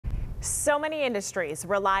So many industries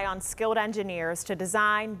rely on skilled engineers to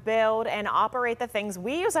design, build, and operate the things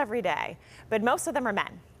we use every day, but most of them are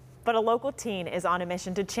men. But a local teen is on a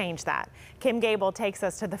mission to change that. Kim Gable takes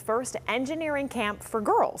us to the first engineering camp for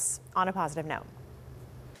girls on a positive note.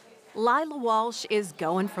 Lila Walsh is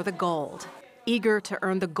going for the gold, eager to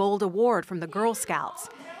earn the gold award from the Girl Scouts.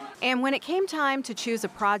 And when it came time to choose a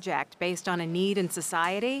project based on a need in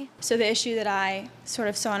society. So the issue that I sort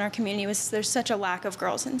of saw in our community was there's such a lack of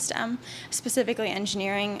girls in STEM, specifically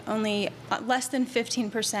engineering. Only less than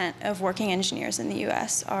 15% of working engineers in the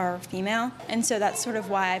U.S. are female. And so that's sort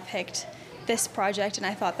of why I picked this project, and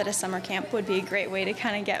I thought that a summer camp would be a great way to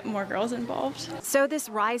kind of get more girls involved. So this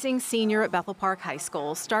rising senior at Bethel Park High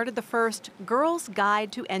School started the first Girls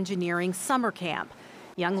Guide to Engineering summer camp.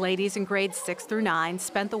 Young ladies in grades 6 through 9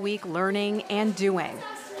 spent the week learning and doing.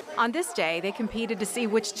 On this day, they competed to see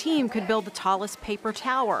which team could build the tallest paper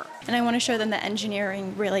tower. And I want to show them that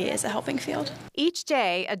engineering really is a helping field. Each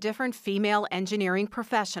day, a different female engineering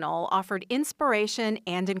professional offered inspiration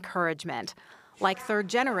and encouragement, like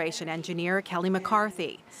third-generation engineer Kelly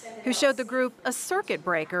McCarthy, who showed the group a circuit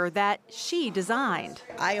breaker that she designed.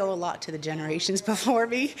 I owe a lot to the generations before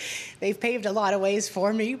me. They've paved a lot of ways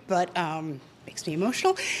for me, but makes me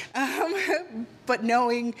emotional. But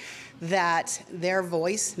knowing that their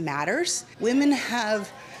voice matters. Women have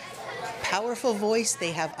powerful voice.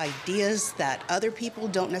 They have ideas that other people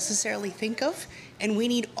don't necessarily think of, and we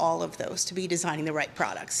need all of those to be designing the right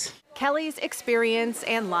products. Kelly's experience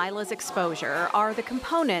and Lila's exposure are the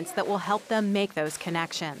components that will help them make those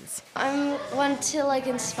connections. I want to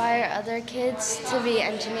inspire other kids to be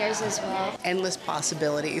engineers as well. Endless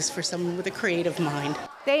possibilities for someone with a creative mind.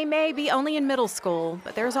 They may be only in middle school,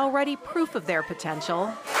 but there's already proof of their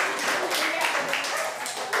potential.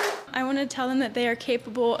 I want to tell them that they are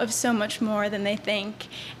capable of so much more than they think,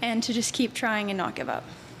 and to just keep trying and not give up.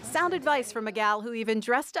 Sound advice from a gal who even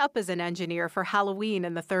dressed up as an engineer for Halloween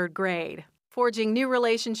in the 3rd grade. Forging new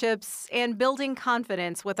relationships and building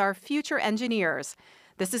confidence with our future engineers.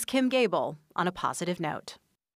 This is Kim Gable on a positive note.